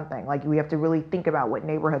or something. Like, we have to really think about what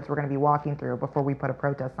neighborhoods we're going to be walking through before we put a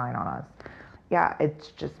protest sign on us. Yeah, it's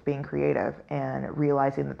just being creative and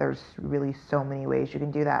realizing that there's really so many ways you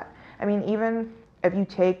can do that. I mean, even if you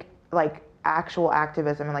take like actual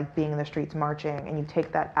activism and like being in the streets marching and you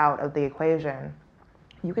take that out of the equation,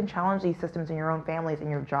 you can challenge these systems in your own families and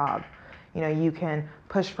your job. You know, you can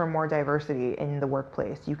push for more diversity in the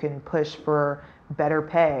workplace. You can push for better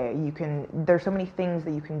pay. There's so many things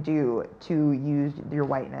that you can do to use your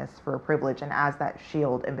whiteness for privilege and as that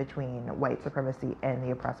shield in between white supremacy and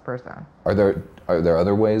the oppressed person. Are there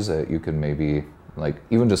other ways that you can maybe, like,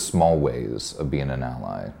 even just small ways of being an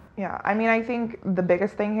ally? Yeah, I mean, I think the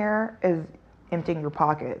biggest thing here is emptying your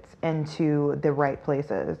pockets into the right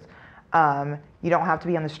places. You don't have to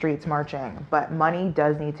be on the streets marching, but money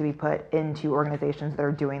does need to be put into organizations that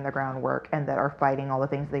are doing the groundwork and that are fighting all the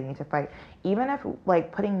things they need to fight. Even if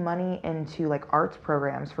like putting money into like arts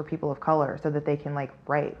programs for people of color so that they can like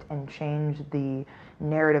write and change the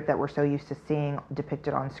narrative that we're so used to seeing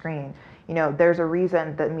depicted on screen. You know, there's a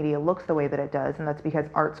reason that media looks the way that it does, and that's because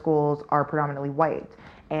art schools are predominantly white.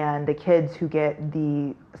 And the kids who get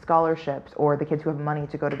the scholarships or the kids who have money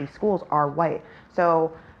to go to these schools are white.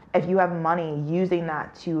 So if you have money, using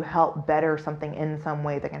that to help better something in some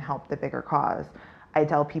way that can help the bigger cause. I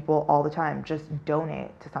tell people all the time, just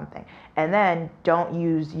donate to something. And then don't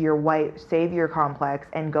use your white savior complex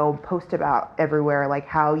and go post about everywhere like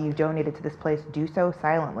how you donated to this place. Do so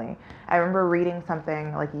silently. I remember reading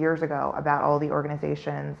something like years ago about all the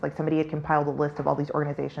organizations, like somebody had compiled a list of all these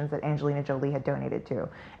organizations that Angelina Jolie had donated to.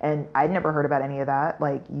 And I'd never heard about any of that.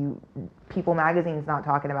 Like People Magazine's not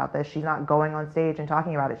talking about this. She's not going on stage and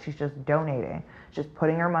talking about it. She's just donating, just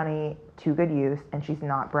putting her money to good use, and she's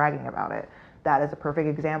not bragging about it. That is a perfect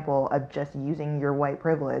example of just using your white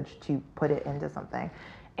privilege to put it into something.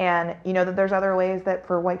 And that there's other ways that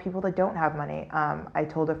for white people that don't have money. I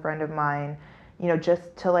told a friend of mine,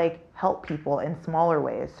 just to like help people in smaller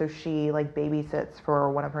ways. So she like babysits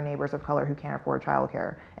for one of her neighbors of color who can't afford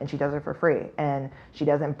childcare, and she does it for free. And she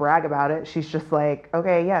doesn't brag about it. She's just like,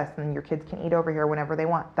 okay, yes, and your kids can eat over here whenever they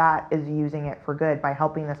want. That is using it for good by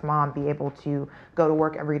helping this mom be able to go to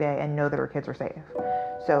work every day and know that her kids are safe.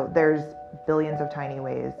 So there's billions of tiny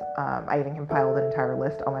ways. I even compiled an entire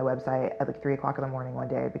list on my website at like 3 o'clock in the morning one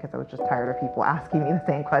day because I was just tired of people asking me the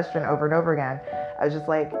same question over and over again. I was just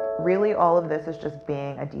like, really, all of this is just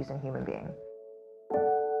being a decent human being.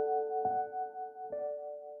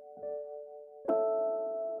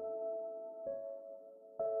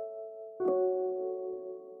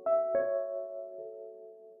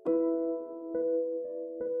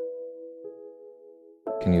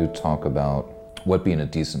 Can you talk about what being a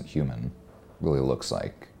decent human really looks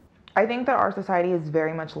like? I think that our society is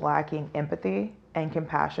very much lacking empathy and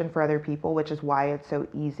compassion for other people, which is why it's so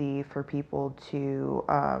easy for people to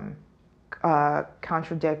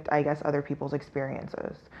contradict, I guess, other people's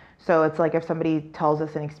experiences. So it's like if somebody tells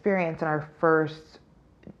us an experience and our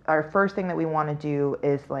first thing that we want to do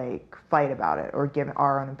is like fight about it or give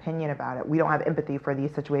our own opinion about it. We don't have empathy for the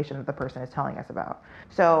situation that the person is telling us about.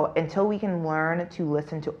 So until we can learn to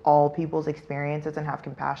listen to all people's experiences and have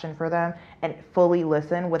compassion for them and fully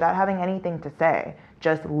listen without having anything to say,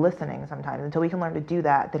 just listening sometimes, until we can learn to do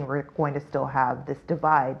that, then we're going to still have this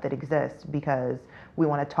divide that exists because we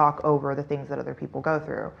want to talk over the things that other people go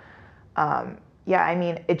through.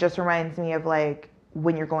 It just reminds me of like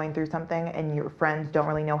when you're going through something and your friends don't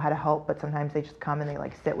really know how to help, but sometimes they just come and they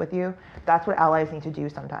like sit with you. That's what allies need to do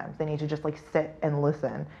sometimes. They need to just like sit and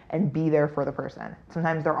listen and be there for the person.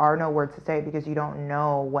 Sometimes there are no words to say because you don't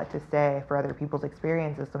know what to say for other people's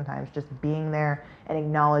experiences. Sometimes just being there and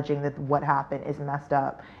acknowledging that what happened is messed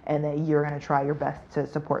up and that you're going to try your best to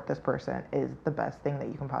support this person is the best thing that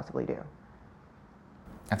you can possibly do.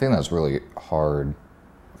 I think that's really hard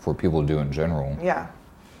for people to do in general. Yeah.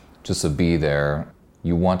 Just to be there.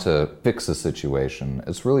 You want to fix a situation.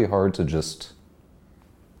 It's really hard to just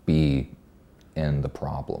be in the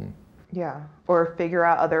problem. Yeah. Or figure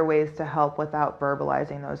out other ways to help without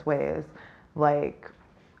verbalizing those ways. Like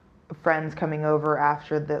friends coming over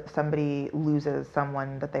after somebody loses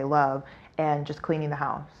someone that they love and just cleaning the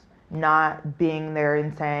house. Not being there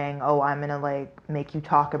and saying, oh, I'm going to like make you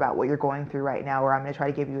talk about what you're going through right now, or I'm going to try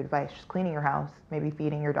to give you advice. Just cleaning your house, maybe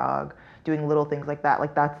feeding your dog, doing little things like that.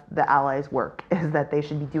 Like that's the allies' work, is that they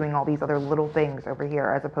should be doing all these other little things over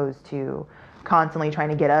here as opposed to constantly trying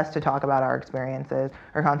to get us to talk about our experiences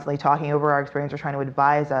or constantly talking over our experience or trying to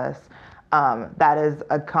advise us. That is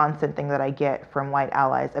a constant thing that I get from white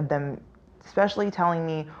allies, of them especially telling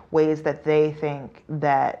me ways that they think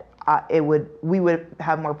that we would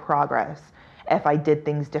have more progress if I did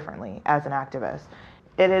things differently as an activist.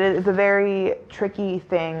 It is a very tricky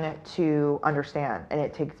thing to understand, and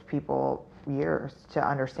it takes people years to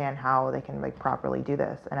understand how they can like properly do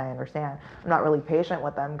this. And I understand. I'm not really patient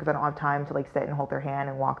with them because I don't have time to like sit and hold their hand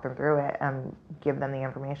and walk them through it and give them the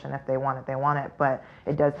information. If they want it, they want it. But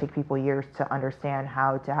it does take people years to understand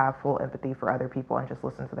how to have full empathy for other people and just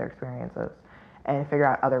listen to their experiences and figure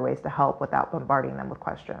out other ways to help without bombarding them with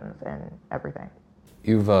questions and everything.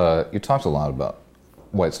 You talked a lot about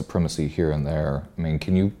white supremacy here and there. I mean,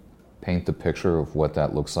 can you paint the picture of what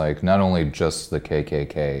that looks like? Not only just the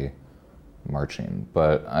KKK marching,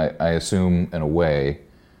 but I assume in a way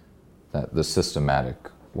that the systematic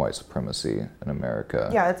white supremacy in America.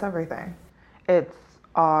 Yeah, it's everything. It's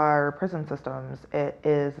our prison systems. It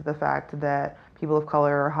is the fact that people of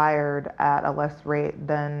color are hired at a less rate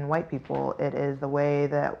than white people. It is the way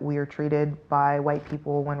that we are treated by white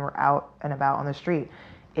people when we're out and about on the street.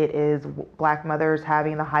 It is black mothers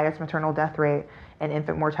having the highest maternal death rate and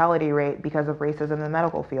infant mortality rate because of racism in the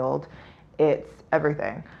medical field. It's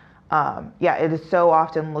everything. It is so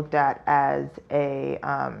often looked at as a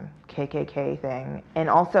KKK thing. And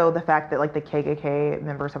also the fact that like the KKK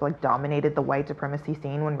members have like dominated the white supremacy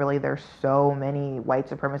scene when really there's so many white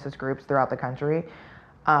supremacist groups throughout the country.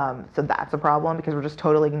 So that's a problem because we're just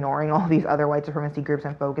totally ignoring all these other white supremacy groups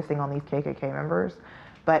and focusing on these KKK members.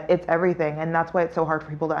 But it's everything, and that's why it's so hard for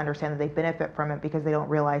people to understand that they benefit from it, because they don't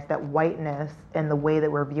realize that whiteness and the way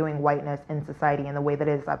that we're viewing whiteness in society and the way that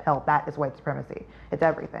it is upheld, that is white supremacy. It's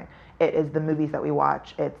everything. It is the movies that we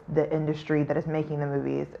watch. It's the industry that is making the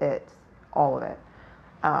movies. It's all of it.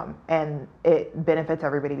 And it benefits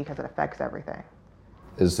everybody because it affects everything.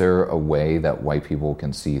 Is there a way that white people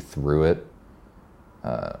can see through it?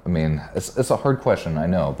 I mean, it's a hard question, I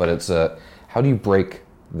know, but how do you break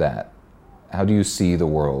that? How do you see the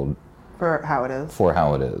world for how it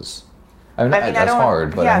is? I mean that's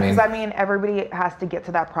hard, but yeah, because everybody has to get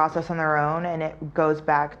to that process on their own, and it goes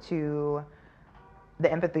back to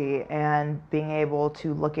the empathy and being able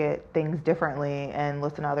to look at things differently and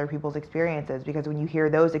listen to other people's experiences. Because when you hear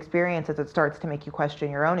those experiences, it starts to make you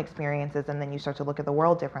question your own experiences, and then you start to look at the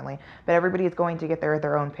world differently. But everybody is going to get there at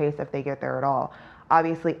their own pace if they get there at all.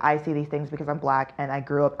 Obviously, I see these things because I'm Black and I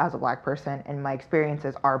grew up as a Black person and my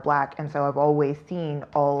experiences are Black. And so I've always seen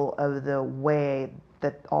all of the way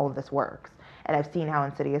that all of this works. And I've seen how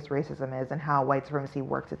insidious racism is and how white supremacy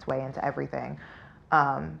works its way into everything.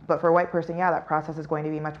 But for a white person, that process is going to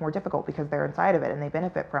be much more difficult because they're inside of it and they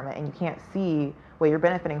benefit from it. And you can't see what you're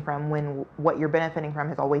benefiting from when what you're benefiting from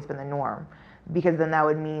has always been the norm. Because then that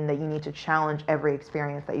would mean that you need to challenge every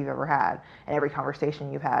experience that you've ever had and every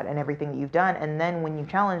conversation you've had and everything that you've done. And then when you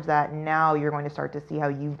challenge that, now you're going to start to see how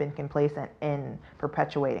you've been complacent in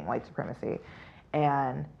perpetuating white supremacy.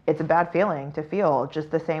 And it's a bad feeling to feel,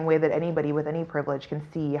 just the same way that anybody with any privilege can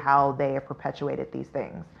see how they have perpetuated these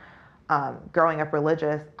things. Growing up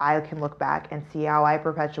religious, I can look back and see how I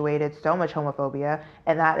perpetuated so much homophobia,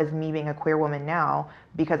 and that is me being a queer woman now,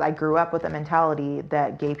 because I grew up with a mentality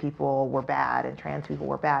that gay people were bad and trans people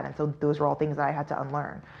were bad, and so those were all things that I had to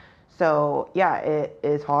unlearn. So it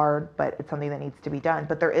is hard, but it's something that needs to be done.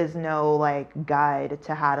 But there is no guide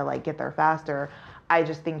to how to get there faster. I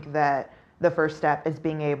just think that the first step is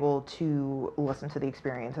being able to listen to the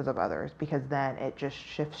experiences of others, because then it just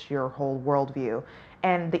shifts your whole worldview.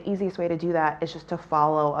 And the easiest way to do that is just to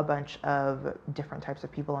follow a bunch of different types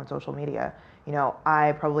of people on social media.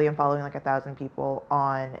 I probably am following 1,000 people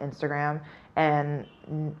on Instagram, and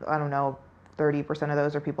I don't know, 30% of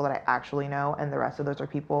those are people that I actually know, and the rest of those are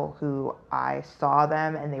people who I saw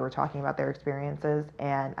them and they were talking about their experiences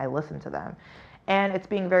and I listened to them. And it's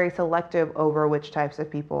being very selective over which types of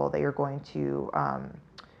people that you're going to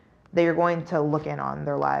look in on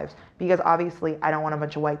their lives, because obviously I don't want a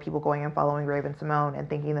bunch of white people going and following Raven Simone and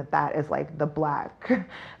thinking that that is the Black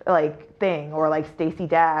thing, or Stacey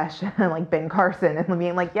Dash and Ben Carson and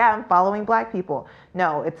being I'm following Black people.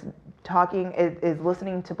 No, it's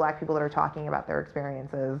listening to Black people that are talking about their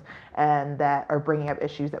experiences and that are bringing up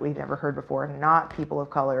issues that we've never heard before, not people of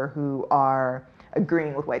color who are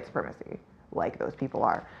agreeing with white supremacy like those people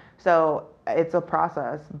are. So it's a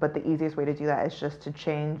process, but the easiest way to do that is just to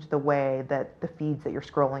change the way that the feeds that you're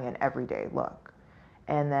scrolling in every day look.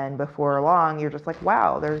 And then before long, you're just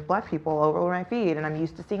wow, there's Black people all over my feed, and I'm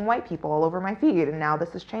used to seeing white people all over my feed, and now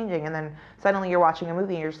this is changing. And then suddenly you're watching a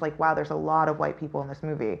movie and you're just wow, there's a lot of white people in this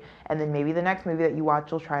movie. And then maybe the next movie that you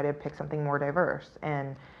watch, you'll try to pick something more diverse.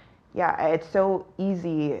 And it's so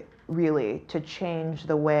easy really to change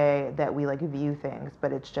the way that we view things,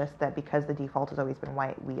 but it's just that because the default has always been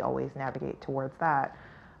white, we always navigate towards that.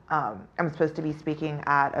 I'm supposed to be speaking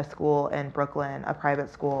at a school in Brooklyn, a private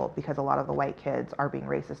school, because a lot of the white kids are being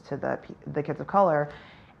racist to the kids of color.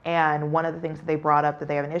 And one of the things that they brought up that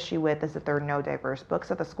they have an issue with is that there are no diverse books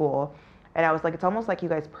at the school. And I was it's almost like you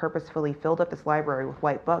guys purposefully filled up this library with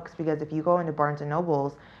white books, because if you go into Barnes and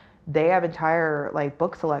Nobles, they have entire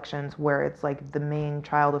book selections where it's the main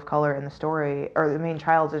child of color in the story, or the main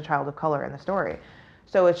child is a child of color in the story.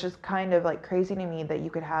 So it's just kind of crazy to me that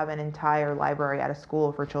you could have an entire library at a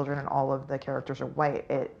school for children and all of the characters are white.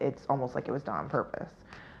 It's almost like it was done on purpose.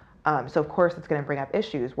 So of course it's going to bring up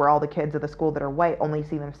issues where all the kids of the school that are white only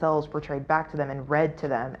see themselves portrayed back to them and read to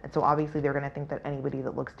them. And so obviously they're going to think that anybody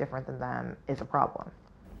that looks different than them is a problem.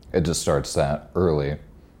 It just starts that early.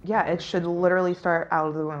 Yeah, it should literally start out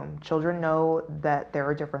of the womb. Children know that there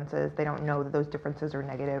are differences. They don't know that those differences are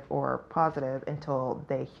negative or positive until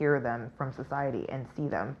they hear them from society and see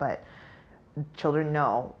them. But children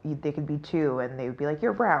know. They could be 2 and they would be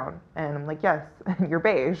you're brown. And I'm yes, you're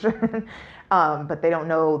beige. But they don't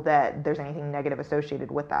know that there's anything negative associated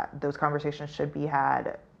with that. Those conversations should be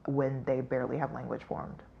had when they barely have language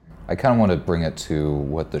formed. I kind of want to bring it to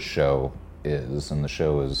what the show is, and the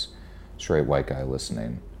show is Straight White Guy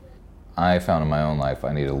Listening. I found in my own life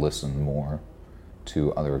I need to listen more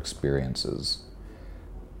to other experiences.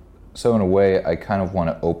 So in a way, I kind of want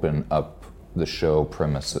to open up the show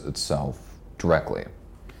premise itself directly.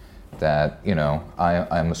 That,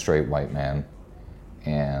 I'm a straight white man,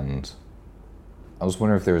 and I was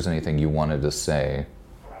wondering if there was anything you wanted to say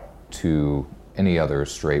to any other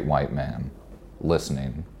straight white man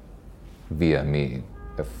listening via me.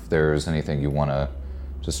 If there's anything you want to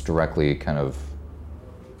just directly kind of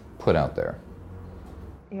put out there.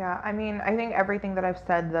 Yeah, I mean, I think everything that I've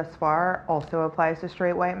said thus far also applies to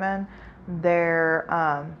straight white men. There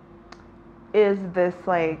is this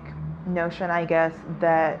notion, I guess,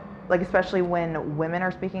 that especially when women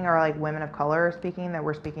are speaking, or women of color are speaking, that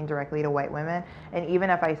we're speaking directly to white women. And even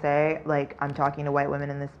if I say I'm talking to white women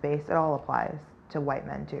in this space, it all applies to white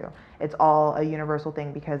men too. It's all a universal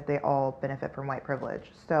thing because they all benefit from white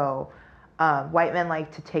privilege. So white men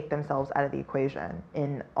like to take themselves out of the equation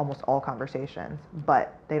in almost all conversations,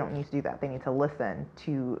 but they don't need to do that. They need to listen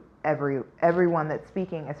to everyone that's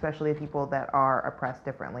speaking, especially people that are oppressed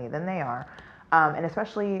differently than they are. And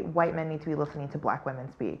especially white men need to be listening to black women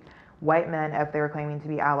speak. White men, if they're claiming to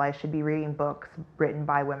be allies, should be reading books written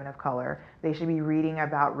by women of color. They should be reading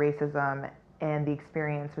about racism and the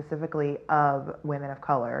experience specifically of women of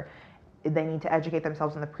color. They need to educate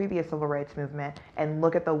themselves in the previous civil rights movement and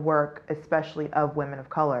look at the work, especially of women of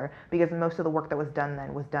color, because most of the work that was done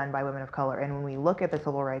then was done by women of color. And when we look at the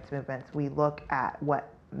civil rights movements, we look at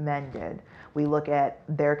what men did. We look at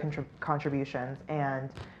their contributions, and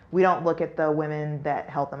we don't look at the women that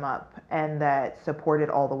held them up and that supported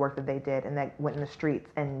all the work that they did and that went in the streets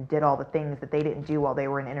and did all the things that they didn't do while they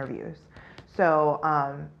were in interviews. So,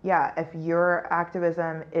 if your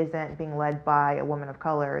activism isn't being led by a woman of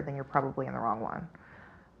color, then you're probably in the wrong one.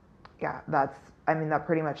 Yeah, that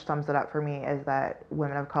pretty much sums it up for me, is that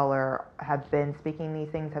women of color have been speaking these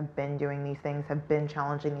things, have been doing these things, have been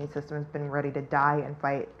challenging these systems, been ready to die and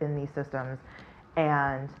fight in these systems.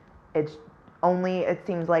 And it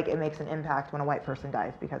seems like it makes an impact when a white person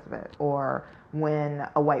dies because of it, or when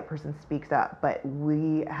a white person speaks up. But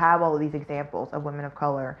we have all of these examples of women of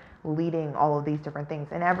color leading all of these different things,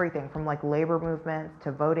 and everything from labor movements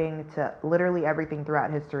to voting to literally everything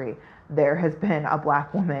throughout history. There has been a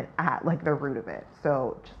black woman at the root of it.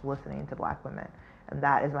 So just listening to black women. And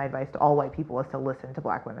that is my advice to all white people, is to listen to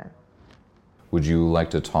black women. Would you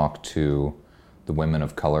like to talk to the women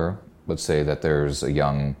of color? Let's say that there's a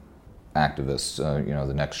young activists,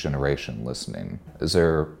 the next generation listening. Is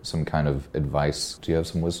there some kind of advice? Do you have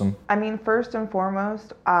some wisdom? I mean, first and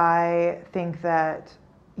foremost, I think that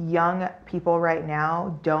young people right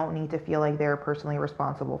now don't need to feel like they're personally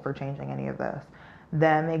responsible for changing any of this.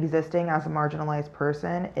 Them existing as a marginalized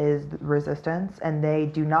person is resistance, and they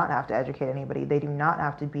do not have to educate anybody. They do not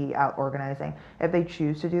have to be out organizing. If they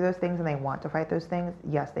choose to do those things and they want to fight those things,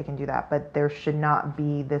 yes, they can do that. But there should not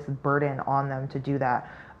be this burden on them to do that.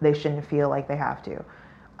 They shouldn't feel like they have to.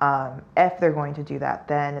 If they're going to do that,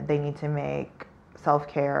 then they need to make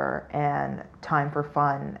self-care and time for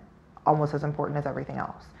fun almost as important as everything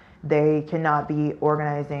else. They cannot be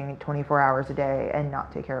organizing 24 hours a day and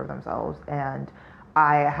not take care of themselves. And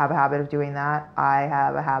I have a habit of doing that. I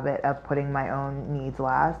have a habit of putting my own needs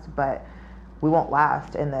last, but we won't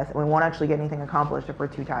last in this. We won't actually get anything accomplished if we're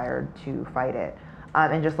too tired to fight it.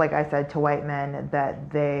 And just like I said to white men, that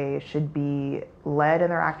they should be led in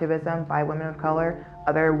their activism by women of color.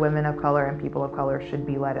 Other women of color and people of color should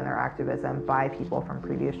be led in their activism by people from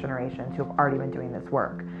previous generations who have already been doing this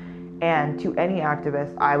work. And to any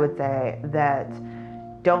activist, I would say that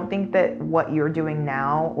don't think that what you're doing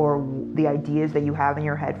now or the ideas that you have in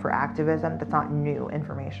your head for activism, that's not new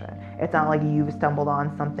information. It's not like you've stumbled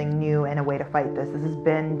on something new and a way to fight this. This has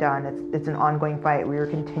been done. It's an ongoing fight. We are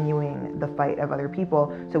continuing the fight of other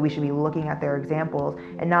people, so we should be looking at their examples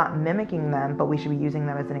and not mimicking them, but we should be using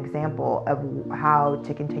them as an example of how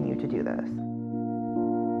to continue to do this.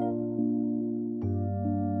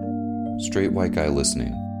 Straight White Guy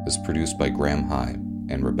Listening is produced by Graham High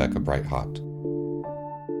and Rebecca Brighthaupt.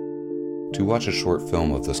 To watch a short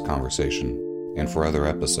film of this conversation and for other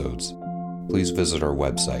episodes, please visit our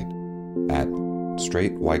website at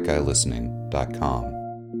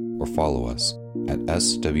straightwhiteguy.listening.com or follow us at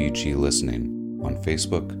SWG Listening on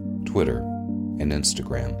Facebook, Twitter, and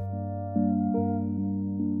Instagram.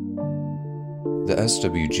 The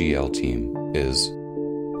SWGL team is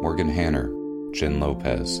Morgan Hanner, Jen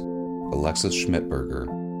Lopez, Alexis Schmidberger,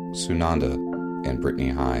 Sunanda, and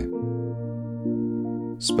Brittany High.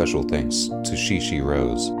 Special thanks to Shishi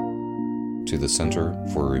Rose, to the Center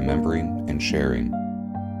for Remembering and Sharing,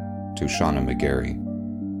 to Shauna McGarry,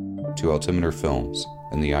 to Altimeter Films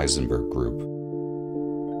and the Eisenberg Group.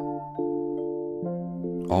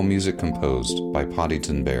 All music composed by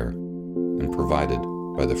Poddington Bear and provided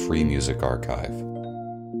by the Free Music Archive.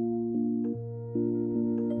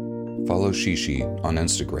 Follow Shishi on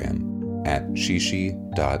Instagram at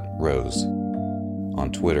shishi.rose,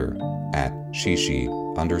 on Twitter at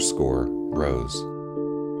shishi_rose.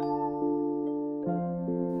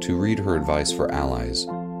 To read her advice for allies,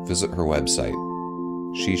 visit her website,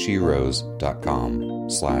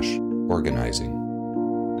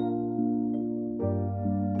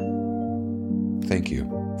 shishirose.com/organizing. Thank you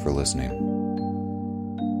for listening.